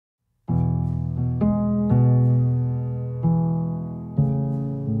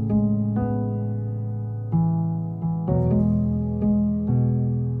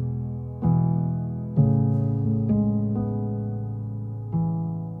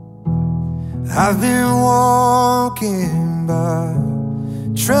I've been walking by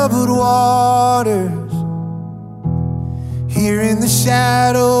troubled waters, here in the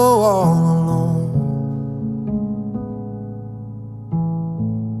shadow all alone.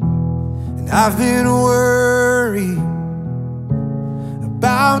 And I've been worried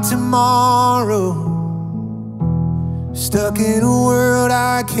about tomorrow, stuck in a world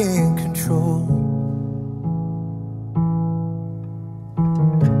I can't control.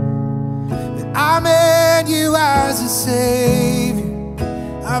 I met you as a savior,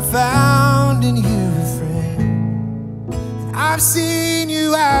 I found in you a friend. And I've seen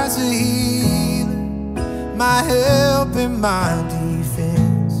you as a healer, my help and my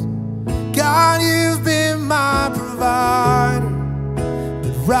defense. God, you've been my provider,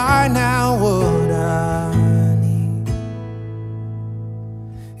 but right now what I need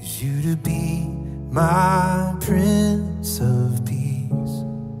is you to be my Prince of Peace.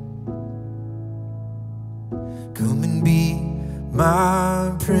 Come and be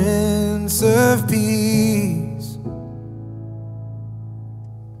my Prince of Peace.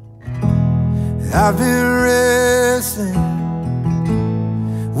 I've been wrestling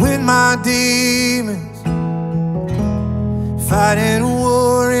with my demons, fighting a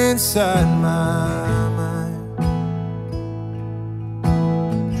war inside my mind.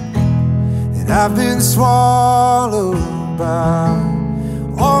 And I've been swallowed by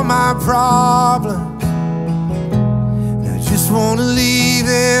all my problems, just wanna leave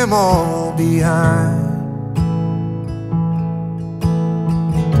them all behind.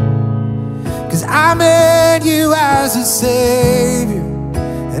 'Cause I met you as a savior,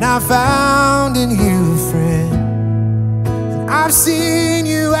 and I found in you a friend. And I've seen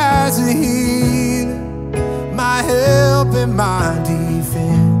you as a healer, my help and my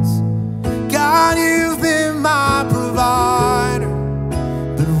defense. God, you've been my provider,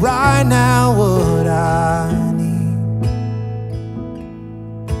 but right now what I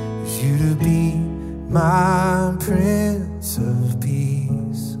to be my Prince of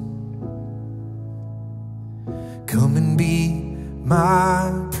Peace. Come and be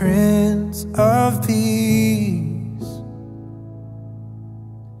my Prince of Peace.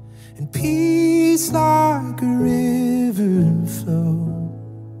 And peace like a river flow,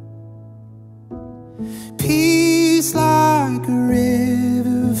 peace like a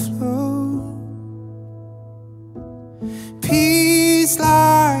river flow, peace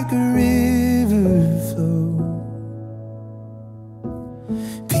like a river flow,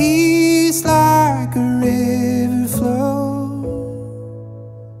 peace like a river flow.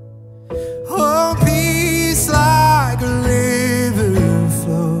 Oh, peace like a river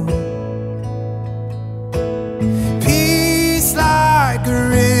flow, peace like a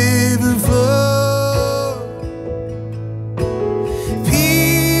river flow,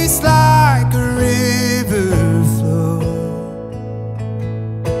 peace like a river flow,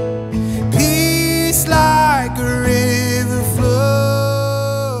 like a river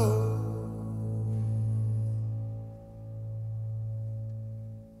flow.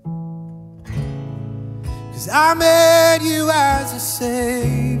 'Cause I met you as a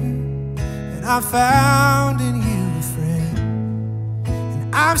savior, and I found in you a friend.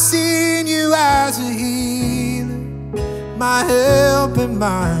 And I've seen you as a healer, my help and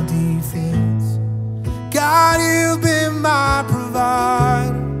my defense. God, you've been my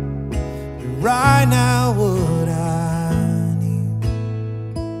provider, right now what I need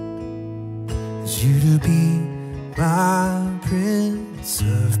is you to be my Prince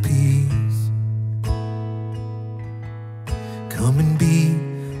of Peace. Come and be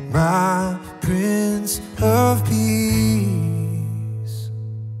my Prince of Peace.